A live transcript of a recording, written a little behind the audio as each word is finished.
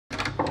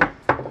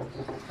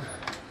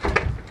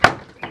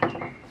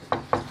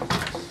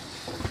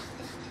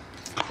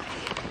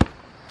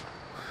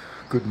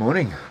Good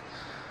morning.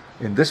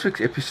 In this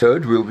week's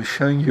episode we'll be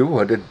showing you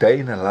what a day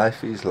in the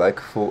life is like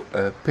for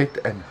a pet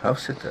and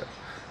house sitter,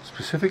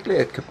 specifically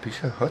at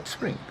Kapishya Hot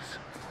Springs.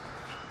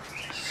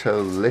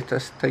 So let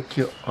us take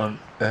you on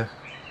a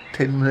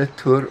 10-minute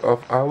tour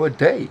of our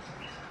day.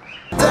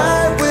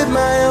 Die with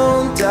my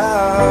own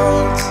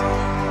doubts.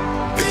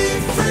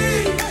 Be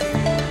free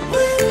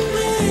with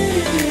me.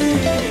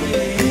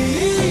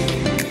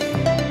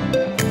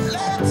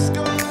 Let's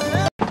go.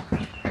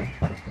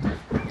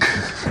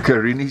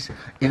 Queeny's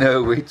in her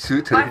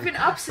wetsuit. I've been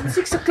up since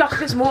 6 o'clock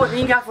this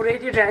morning. I've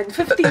already ran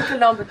 15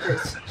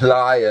 kilometers.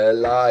 Liar,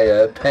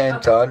 liar,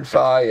 pants on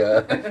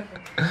fire.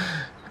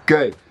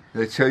 Okay,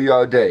 let's show you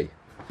our day.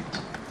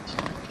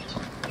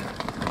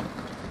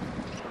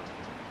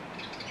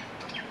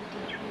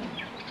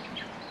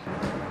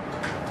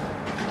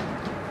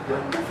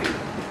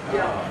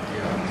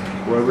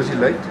 Why was he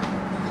late?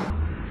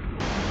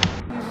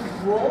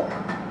 Walk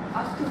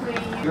up to where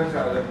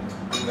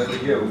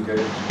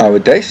Our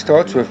day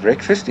starts with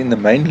breakfast in the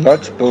main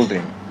lodge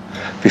building,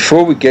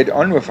 before we get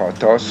on with our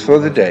tasks for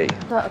the day.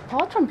 So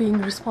apart from being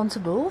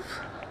responsible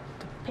for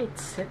the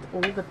pets,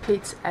 all the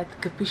pets at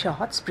Kapishya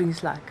Hot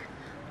Springs, like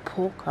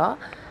Porker.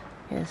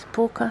 Yes,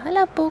 Porker.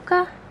 Hello,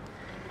 Porker.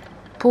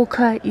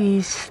 Porker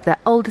is the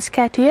oldest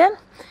cat here.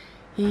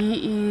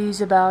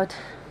 He's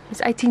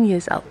 18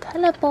 years old.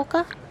 Hello,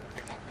 Porker.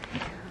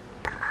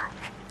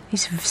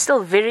 He's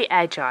still very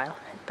agile,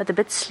 but a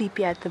bit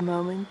sleepy at the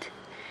moment.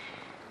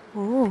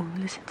 Oh,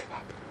 listen to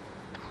that.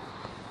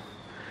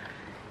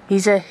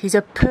 He's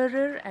a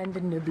purrer and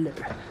a nibbler.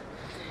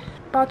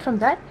 Apart from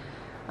that,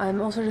 I'm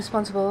also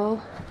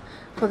responsible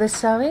for the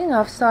sewing.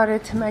 I've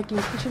started making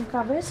cushion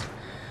covers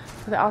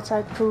for the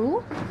outside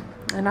pool,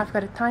 and I've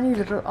got a tiny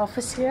little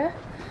office here.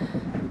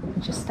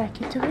 Just take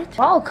you to it.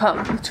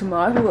 Welcome to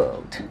my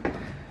world.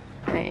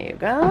 There you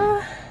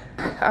go.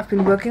 I've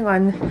been working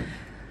on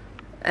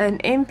an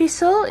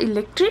MP-cell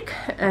electric,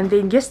 and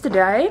then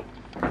yesterday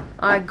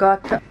I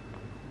got the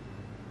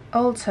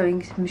old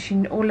sewing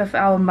machine all of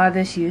our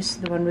mothers use,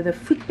 the one with the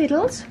foot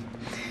pedals,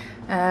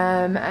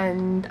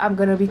 and I'm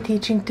going to be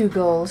teaching two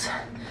girls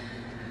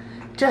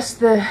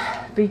just the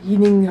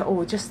beginning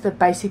or just the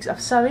basics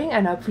of sewing,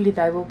 and hopefully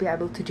they will be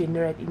able to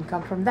generate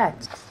income from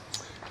that.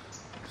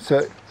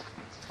 So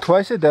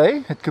twice a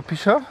day at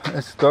Kapishya,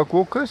 as dog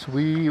walkers,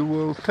 we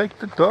will take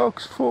the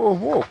dogs for a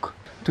walk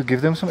to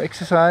give them some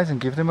exercise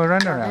and give them a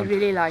run around. They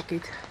really like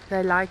it.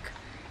 They like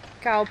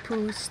cow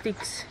poo,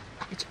 sticks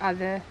each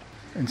other,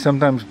 and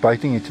sometimes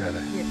biting each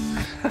other.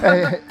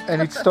 yes.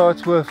 And it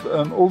starts with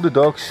all the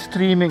dogs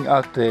streaming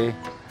out there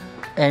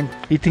and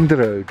hitting the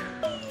road.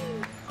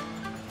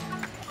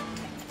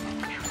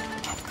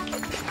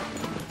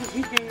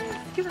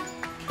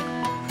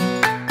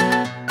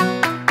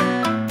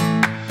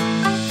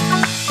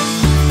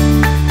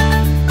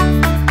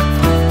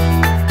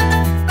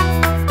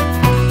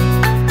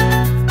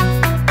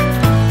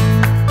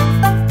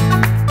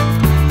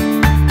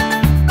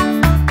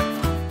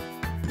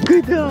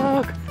 Good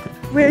dog.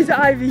 Where's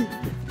Ivy?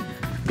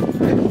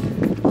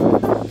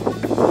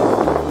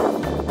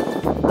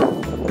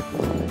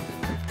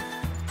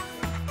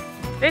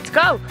 Let's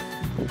go.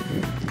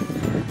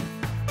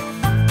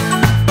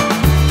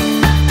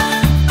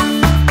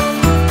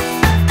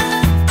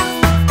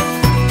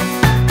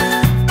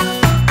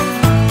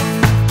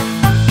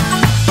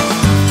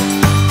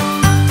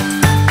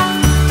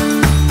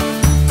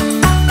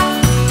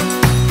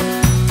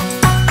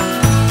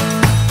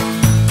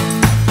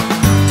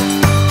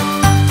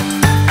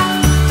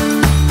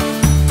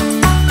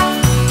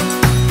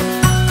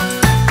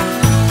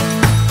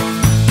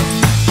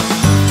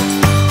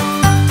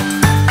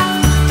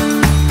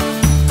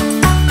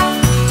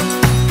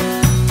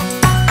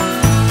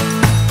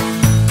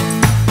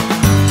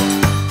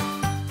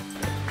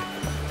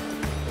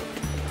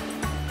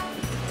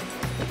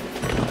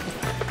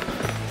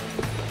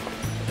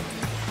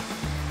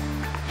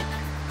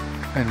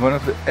 And one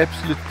of the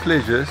absolute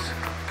pleasures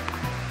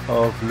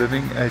of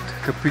living at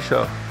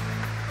Kapishya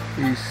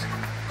is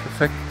the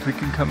fact that we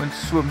can come and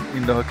swim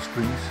in the hot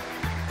springs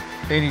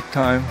any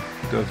time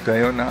of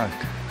day or night.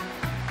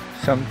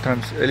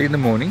 Sometimes early in the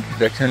morning,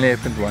 that's only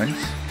happened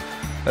once.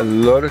 A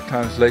lot of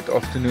times late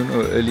afternoon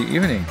or early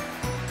evening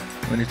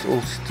when it's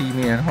all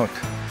steamy and hot,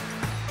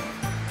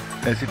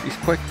 as it is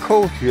quite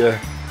cold here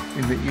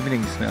in the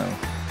evenings now,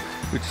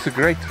 which is a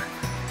great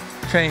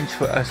change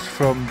for us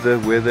from the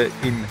weather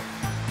in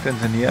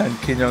Tanzania and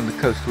Kenya on the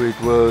coast, where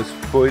it was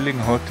boiling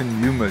hot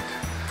and humid.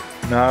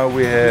 Now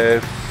we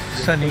have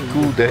sunny,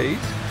 cool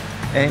days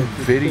and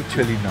very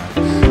chilly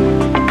nights.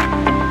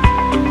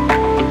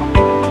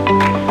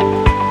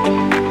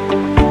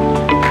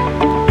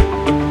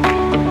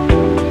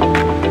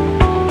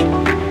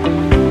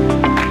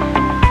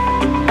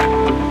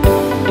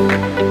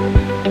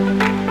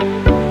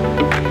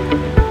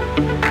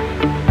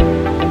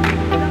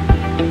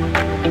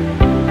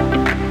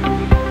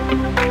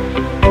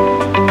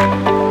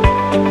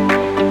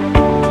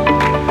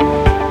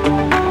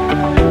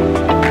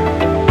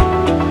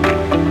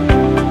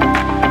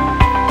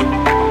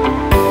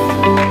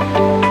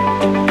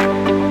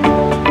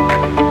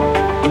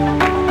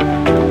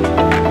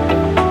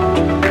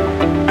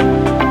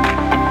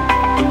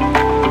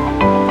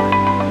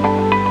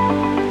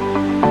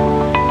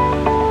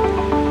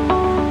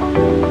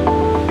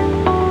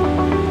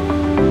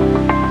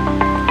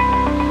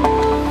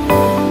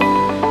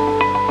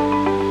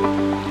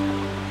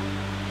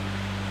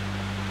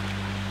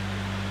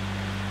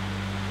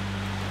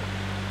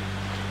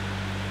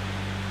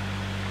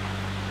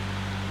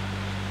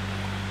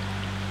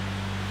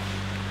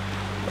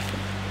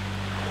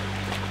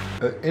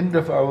 end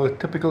of our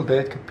typical day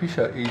at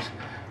Kapishya is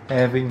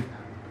having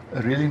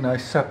a really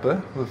nice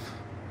supper with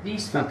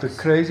the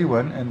crazy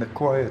one and the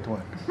quiet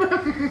one.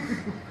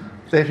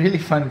 They're really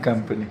fun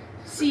company.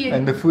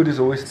 And the food is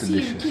always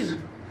delicious.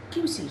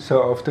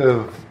 So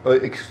after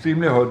an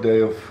extremely hot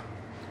day of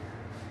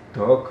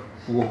dog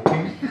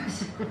walking,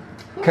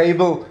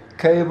 cable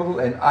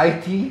and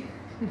IT,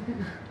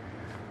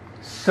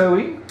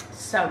 sewing,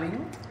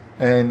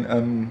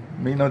 and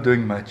me not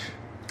doing much.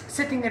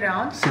 Sitting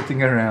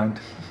around.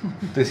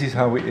 This is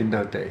how we end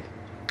our day.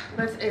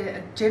 With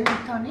a gin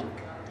and tonic.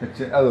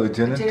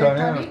 Gin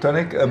and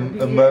tonic, a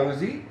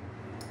mosey.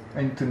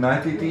 And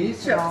tonight it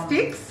is?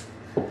 Chopsticks.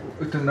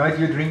 Tonight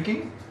you're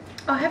drinking?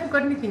 Oh, I haven't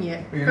got anything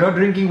yet. You're not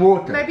drinking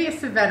water? Maybe a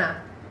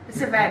Savannah.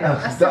 The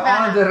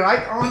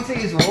right answer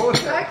is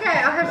water. Okay,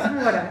 I'll have some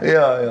water.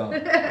 Yeah.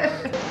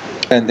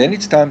 And then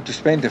it's time to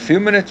spend a few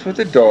minutes with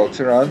the dogs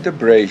around the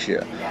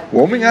brazier,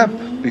 warming up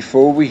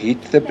before we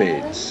hit the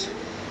beds.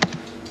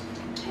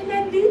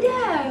 Hello,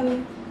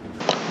 Ludo.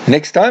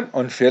 Next time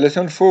on Fearless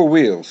on 4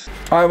 Wheels.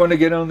 I want to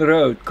get on the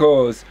road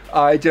because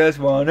I just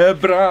want to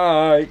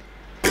bride.